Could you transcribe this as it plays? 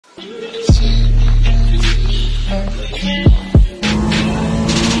So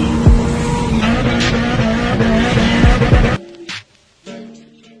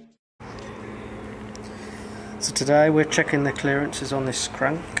today we're checking the clearances on this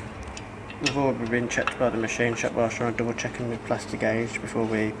crank. We've already been checked by the machine shop, but I was trying to double checking the plastic gauge before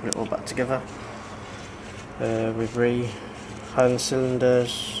we put it all back together. We've re-honed the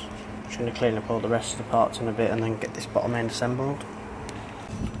cylinders, trying to clean up all the rest of the parts in a bit and then get this bottom end assembled.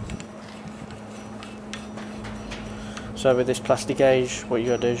 So with this plastic gauge, what you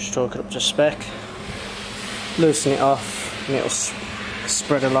gotta do is just torque it up to spec, loosen it off, and it'll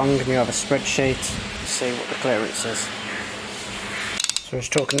spread along, and you have a spreadsheet to see what the clearance is. So we're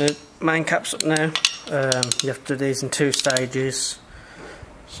just torquing the main caps up now. You have to do these in 2 stages.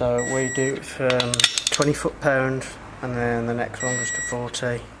 So we do it from 20 foot-pound, and then the next one goes to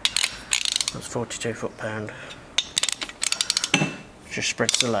 40. That's 42 foot-pound. Just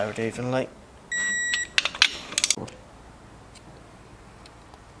spreads the load evenly.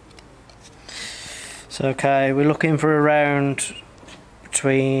 So okay, we're looking for around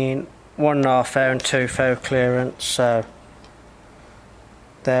between 1.5 and 2 foul clearance, so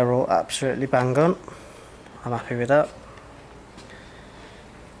they're all absolutely bang on. I'm happy with that.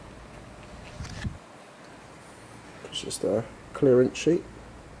 It's just a clearance sheet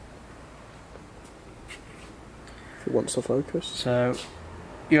if it wants to focus. So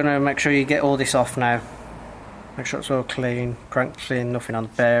you want to make sure you get all this off now. Make sure it's all clean, crank clean, nothing on the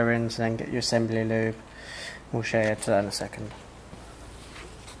bearings, and then get your assembly lube. We'll show you that in a second.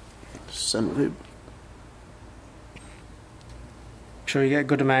 Assembly lube. Make sure you get a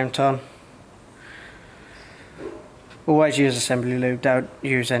good amount on. Always use assembly lube, don't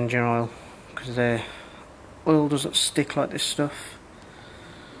use engine oil, because the oil doesn't stick like this stuff.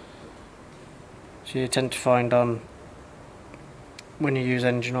 So you tend to find on when you use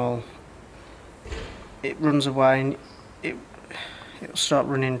engine oil, it runs away and it'll start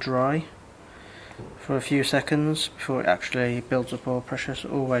running dry for a few seconds before it actually builds up oil pressure, so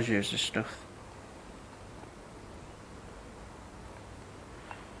always use this stuff.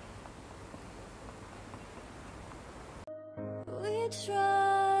 We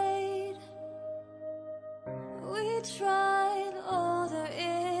tried all there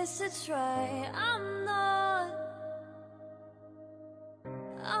is to try.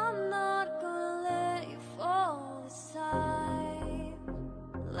 I'm not gonna let you fall this time.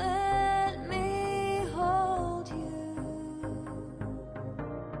 Let me hold you.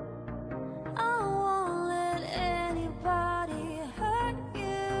 I won't let anybody hurt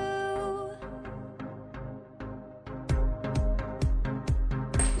you.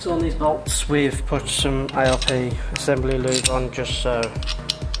 So on these bolts we've put some ALP assembly lube on just so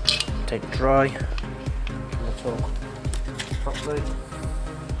take it dry. Try to torque properly.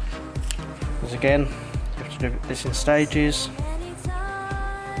 As again, you have to do this in stages.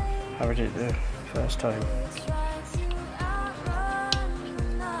 How we did it the first time.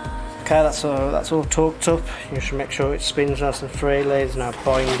 Okay, that's all torqued up. You should make sure it spins nice and freely. There's no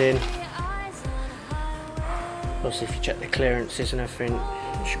binding. Plus, if you check the clearances and everything,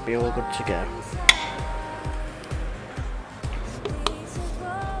 it should be all good to go.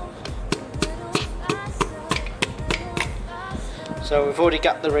 So we've already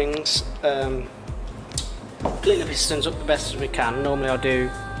gapped the rings, clean the pistons up the best as we can. Normally I do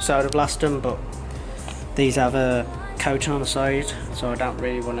soda blast them, but these have a coating on the side, so I don't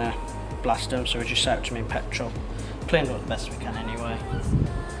really want to blast them, so we just soak them in petrol. Clean them up the best we can anyway.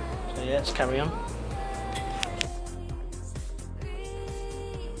 So yeah, let's carry on.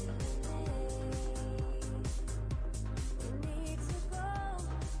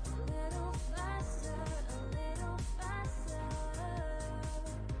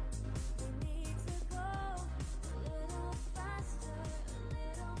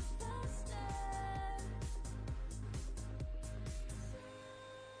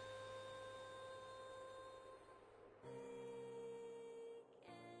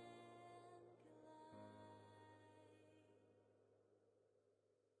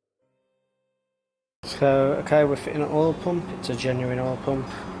 So, okay, we're fitting an oil pump. It's a genuine oil pump.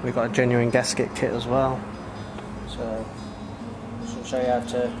 We've got a genuine gasket kit as well. So, I'll show you how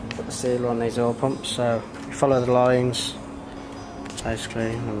to put the sealer on these oil pumps. So, you follow the lines,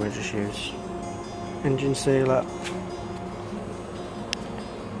 basically, and we just use engine sealer.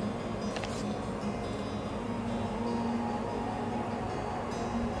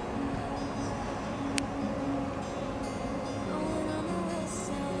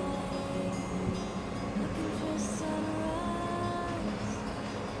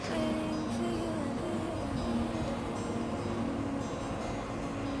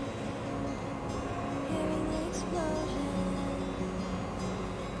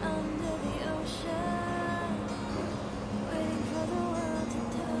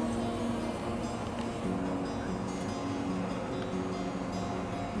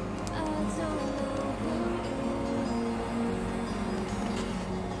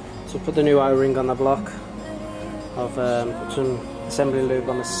 So put the new O-ring on the block. I've put some assembly lube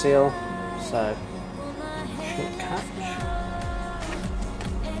on the seal, so shouldn't catch.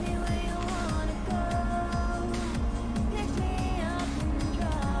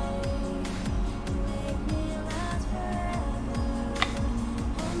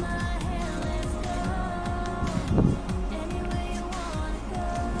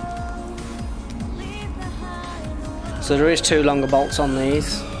 So there is 2 longer bolts on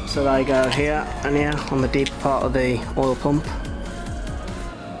these, so they go here and here on the deep part of the oil pump,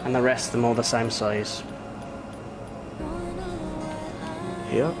 and the rest of them all the same size.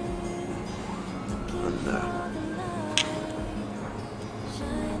 Here. And there.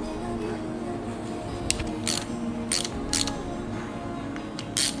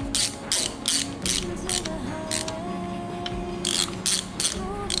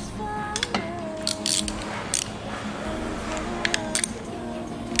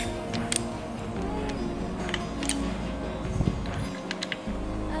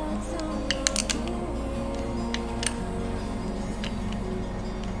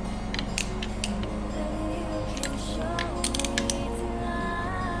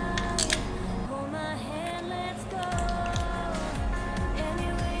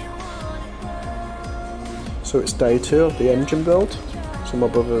 So it's day 2 of the engine build. So my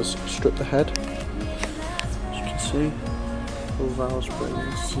brother's stripped the head, as you can see, all valves,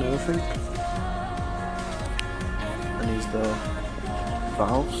 springs and everything. And these the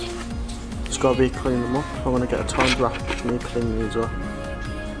valves. It's got to be clean them up. I'm going to get a time lapse of me clean these up,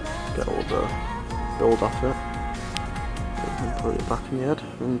 get all the build off it, and put it back in the head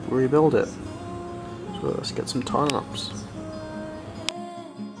and rebuild it. So let's get some time lapse.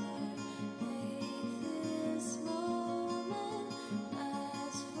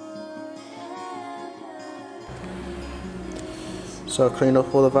 So I cleaned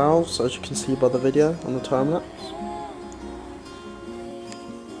up all the valves, as you can see by the video on the time lapse.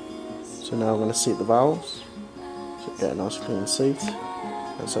 So now I'm going to seat the valves, so get a nice clean seat,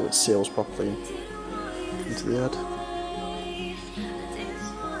 and so it seals properly into the head.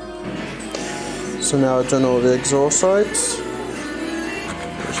 So now I've done all the exhaust sides,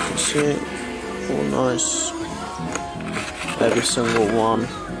 as you can see, all nice, every single one,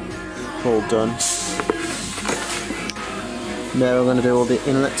 all done. Now I'm going to do all the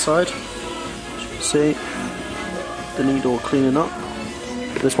inlet side. As you can see, they need all cleaning up.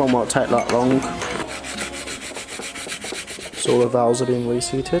 This one won't take that long. So all the valves are being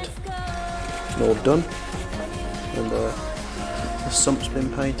reseated and all done. And the sump's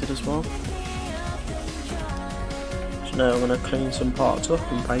been painted as well. So now I'm going to clean some parts up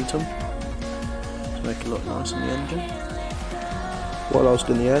and paint them to make it look nice in the engine. While I was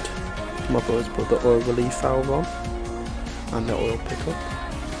doing the head, my brother's put the oil relief valve on and the oil pickup.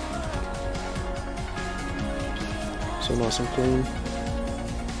 So nice and clean.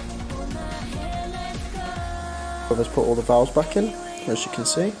 Brother's put all the valves back in, as you can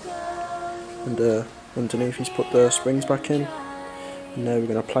see, and underneath he's put the springs back in. And now we're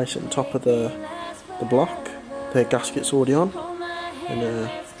going to place it on top of the block. The gasket's already on, and we're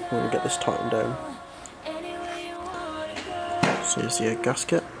going to get this tightened down. So here's the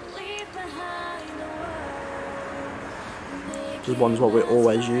gasket. This one's what we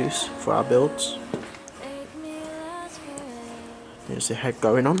always use for our builds. Here's the head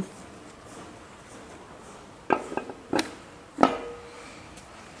going on.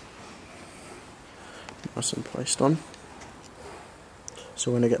 Nice and placed on.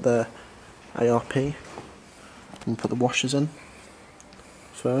 So we're going to get the ARP and put the washers in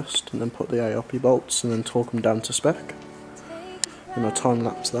first, and then put the ARP bolts and then torque them down to spec. And I'll time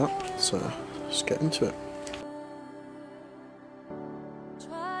lapse that, so let's get into it.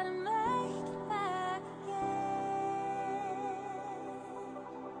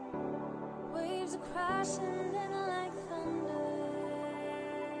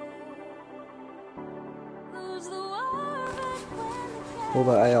 All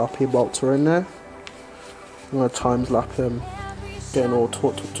the ARP bolts are in there. I'm going to time lapse them, getting all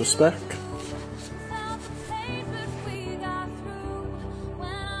torqued up to spec.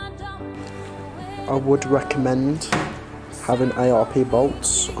 I would recommend having ARP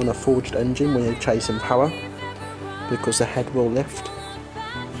bolts on a forged engine when you're chasing power, because the head will lift.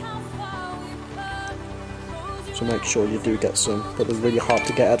 So make sure you do get some, but they're really hard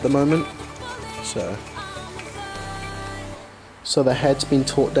to get at the moment. So the head's been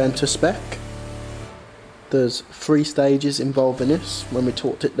torqued down to spec. There's 3 stages involved in this when we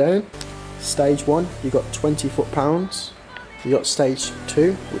torqued it down. Stage 1, you got 20 foot-pounds. You got stage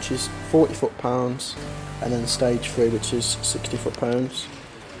 2, which is 40 foot-pounds, and then stage 3, which is 60 foot-pounds.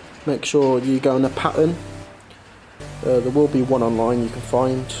 make sure you go in a pattern. There will be one online you can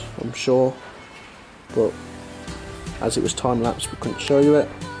find, I'm sure, but as it was time lapse we couldn't show you it.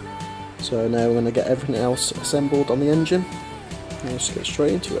 So now we're going to get everything else assembled on the engine. Let's get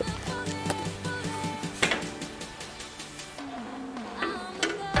straight into it.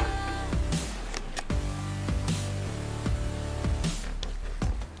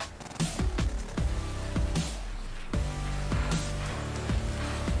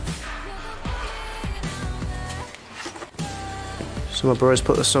 So my bro's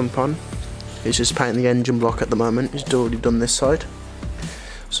put the sump on. He's just painting the engine block at the moment. He's already done this side.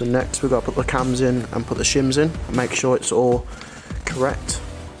 So next we've got to put the cams in and put the shims in and make sure it's all correct,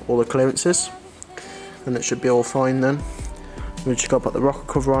 all the clearances, and it should be all fine then. We just got to put the rocker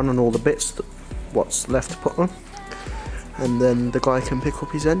cover on and all the bits, what's left to put on, and then the guy can pick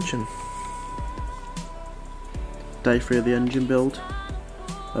up his engine. Day 3 of the engine build.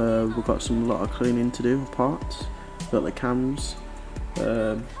 We've got a lot of cleaning to do of parts. We've got the cams,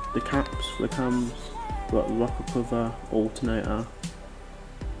 the caps for the cams, we've got the rocker cover, alternator,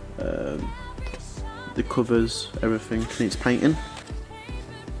 the covers, everything needs painting.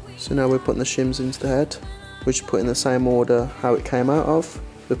 So now we're putting the shims into the head. We're just putting the same order how it came out of.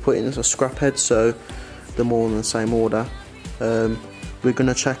 We're putting a scrap head, so they're more in the same order. We're going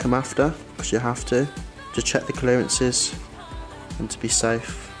to check them after, because you have to check the clearances and to be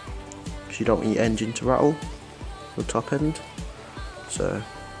safe, because you don't want your engine to rattle, the top end. So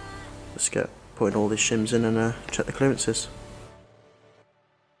let's get putting all these shims in and check the clearances.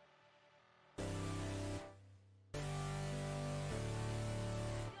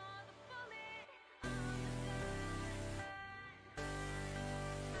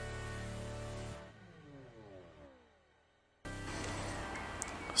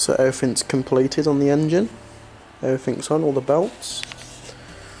 So everything's completed on the engine, everything's on, all the belts,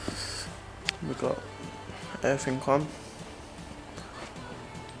 we've got everything on,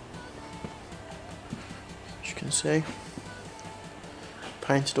 as you can see,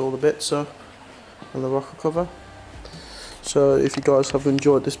 painted all the bits up and the rocker cover. So if you guys have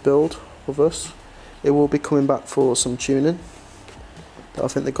enjoyed this build with us, it will be coming back for some tuning. I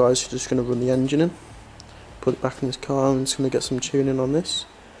think the guys are just going to run the engine in, put it back in his car, and it's going to get some tuning on this.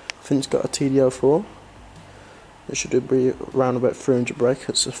 I think it's got a TD04. It should be around about 300 brake.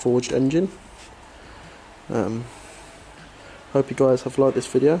 It's a forged engine. Hope you guys have liked this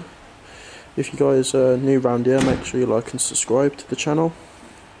video. If you guys are new around here, make sure you like and subscribe to the channel.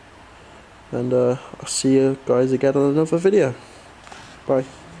 And I'll see you guys again on another video. Bye.